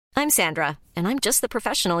I'm Sandra, and I'm just the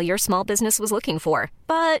professional your small business was looking for.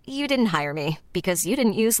 But you didn't hire me because you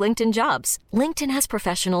didn't use LinkedIn Jobs. LinkedIn has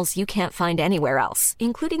professionals you can't find anywhere else,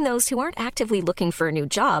 including those who aren't actively looking for a new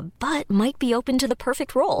job, but might be open to the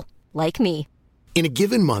perfect role, like me. In a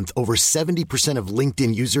given month, over 70% of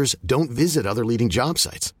LinkedIn users don't visit other leading job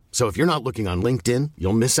sites. So if you're not looking on LinkedIn,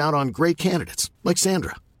 you'll miss out on great candidates like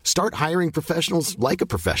Sandra. Start hiring professionals like a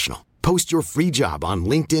professional. Post your free job on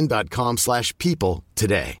linkedin.com/people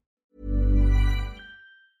today.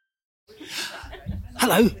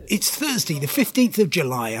 Hello, it's Thursday the 15th of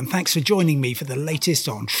July and thanks for joining me for the latest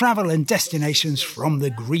on travel and destinations from the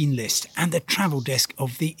Green List and the travel desk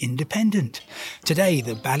of The Independent. Today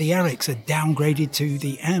the Balearics are downgraded to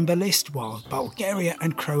the Amber List while Bulgaria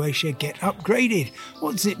and Croatia get upgraded.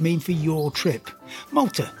 What does it mean for your trip?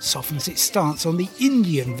 Malta softens its stance on the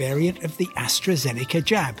Indian variant of the AstraZeneca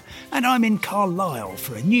jab, and I'm in Carlisle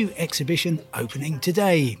for a new exhibition opening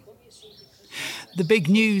today. The big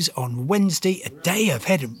news on Wednesday, a day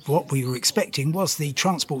ahead of what we were expecting, was the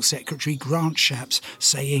Transport Secretary Grant Shapps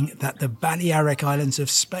saying that the Balearic Islands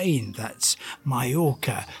of Spain, that's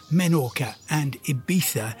Mallorca, Menorca and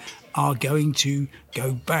Ibiza, are going to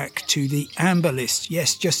go back to the Amber List.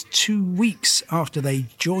 Yes, just 2 weeks after they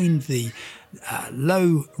joined the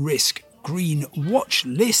low-risk Green Watch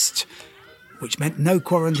List, which meant no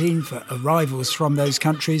quarantine for arrivals from those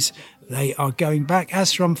countries. They are going back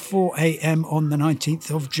as from 4 a.m. on the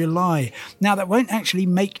 19th of July. Now, that won't actually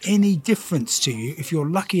make any difference to you if you're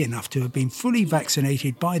lucky enough to have been fully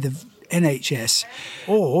vaccinated by the NHS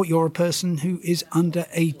or you're a person who is under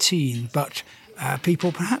 18. But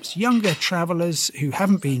people, perhaps younger travellers who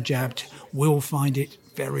haven't been jabbed, will find it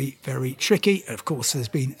very, very tricky. Of course, there's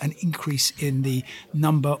been an increase in the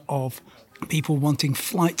number of people wanting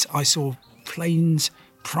flights. I saw planes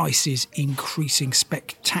prices increasing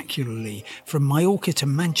spectacularly. From Mallorca to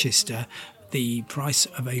Manchester, the price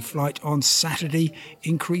of a flight on Saturday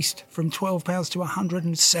increased from £12 to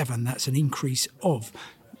 £107. That's an increase of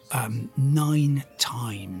 9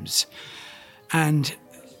 times. And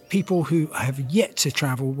people who have yet to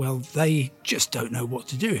travel, well, they just don't know what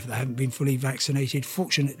to do if they haven't been fully vaccinated.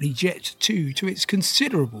 Fortunately, Jet2, to its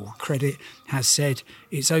considerable credit, has said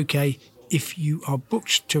it's okay. If you are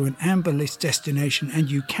booked to an Amber List destination and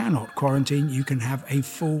you cannot quarantine, you can have a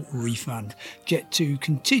full refund. Jet2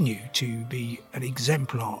 continue to be an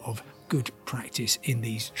exemplar of good practice in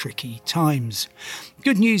these tricky times.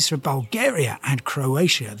 Good news for Bulgaria and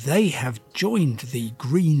Croatia. They have joined the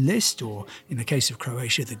Green List, or in the case of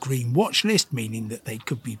Croatia, the Green Watch List, meaning that they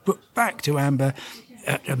could be booked back to Amber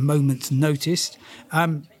at a moment's notice.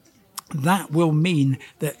 That will mean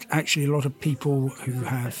that actually a lot of people who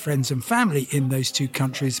have friends and family in those two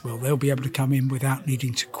countries, well, they'll be able to come in without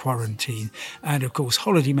needing to quarantine. And of course,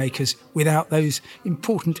 holidaymakers without those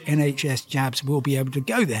important NHS jabs will be able to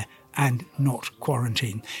go there and not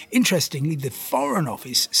quarantine. Interestingly, the Foreign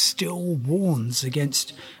Office still warns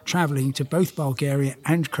against travelling to both Bulgaria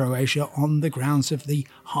and Croatia on the grounds of the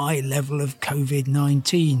high level of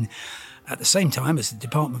COVID-19. At the same time as the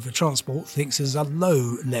Department for Transport thinks there's a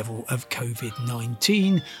low level of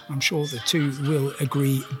COVID-19. I'm sure the two will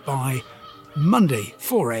agree by Monday,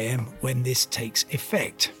 4 a.m, when this takes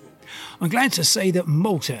effect. I'm glad to say that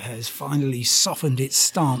Malta has finally softened its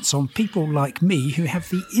stance on people like me who have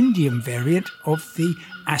the Indian variant of the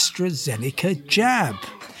AstraZeneca jab.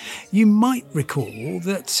 You might recall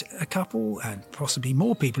that a couple and possibly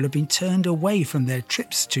more people have been turned away from their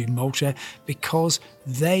trips to Malta because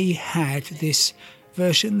they had this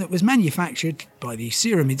version that was manufactured by the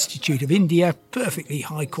Serum Institute of India, perfectly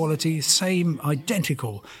high quality, same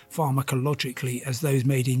identical pharmacologically as those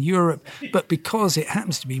made in Europe, but because it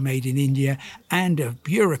happens to be made in India and a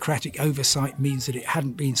bureaucratic oversight means that it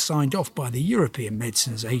hadn't been signed off by the European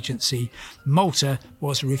Medicines Agency, Malta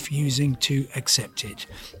was refusing to accept it.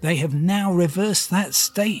 They have now reversed that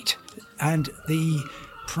state, and the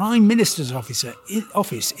Prime Minister's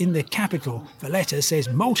office in the capital, Valletta, says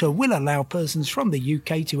Malta will allow persons from the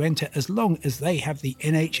UK to enter as long as they have the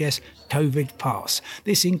NHS COVID pass.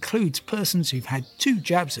 This includes persons who've had 2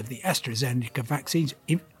 jabs of the AstraZeneca vaccines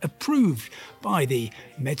approved by the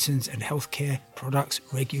Medicines and Healthcare Products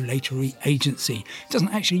Regulatory Agency. It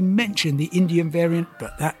doesn't actually mention the Indian variant,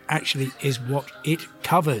 but that actually is what it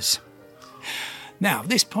covers. Now,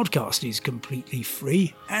 this podcast is completely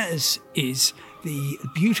free, as is the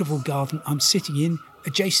beautiful garden I'm sitting in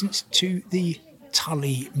adjacent to the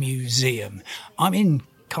Tully Museum. I'm in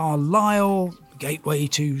Carlisle, gateway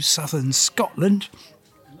to southern Scotland,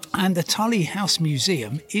 and the Tully House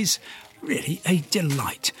Museum is Really a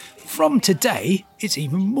delight. From today, it's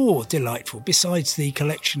even more delightful. Besides the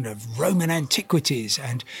collection of Roman antiquities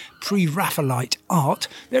and pre-Raphaelite art,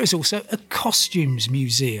 there is also a costumes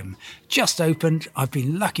museum. Just opened. I've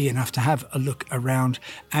been lucky enough to have a look around,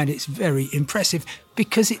 and it's very impressive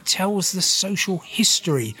because it tells the social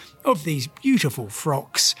history of these beautiful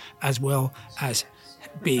frocks as well as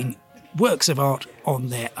being works of art on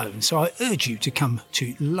their own. So I urge you to come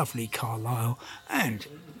to lovely Carlisle and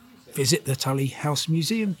visit the Tully House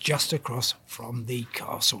Museum just across from the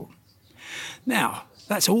castle. Now,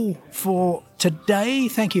 that's all for today.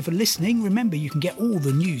 Thank you for listening. Remember, you can get all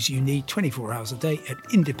the news you need 24 hours a day at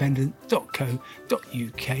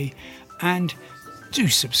independent.co.uk, and do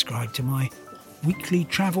subscribe to my weekly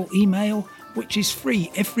travel email, which is free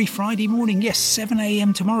every Friday morning. Yes, 7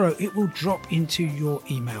 a.m. tomorrow. It will drop into your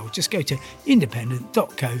email. Just go to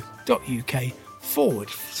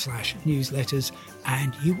independent.co.uk/newsletters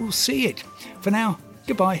and you will see it. For now,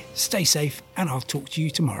 goodbye, stay safe, and I'll talk to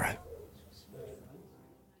you tomorrow.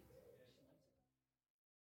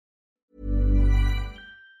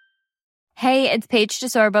 Hey, it's Paige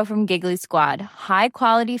DeSorbo from Giggly Squad. High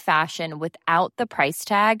quality fashion without the price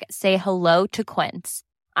tag. Say hello to Quince.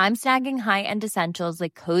 I'm snagging high-end essentials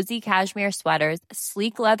like cozy cashmere sweaters,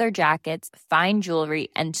 sleek leather jackets, fine jewelry,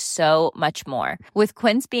 and so much more. With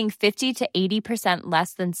Quince being 50 to 80%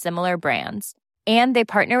 less than similar brands. And they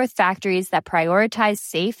partner with factories that prioritize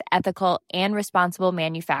safe, ethical, and responsible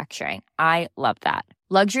manufacturing. I love that.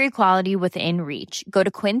 Luxury quality within reach. Go to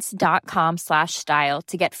quince.com/style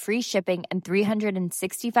to get free shipping and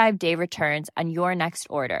 365-day returns on your next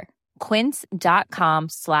order.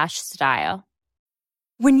 Quince.com/style.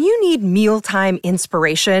 When you need mealtime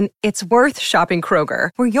inspiration, it's worth shopping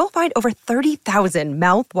Kroger, where you'll find over 30,000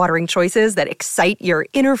 mouth-watering choices that excite your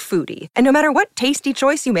inner foodie. And no matter what tasty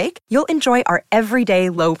choice you make, you'll enjoy our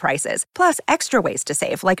everyday low prices, plus extra ways to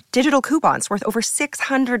save, like digital coupons worth over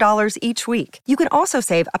 $600 each week. You can also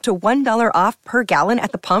save up to $1 off per gallon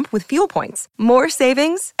at the pump with fuel points. More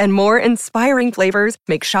savings and more inspiring flavors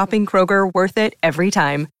make shopping Kroger worth it every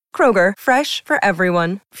time. Kroger, fresh for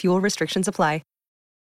everyone. Fuel restrictions apply.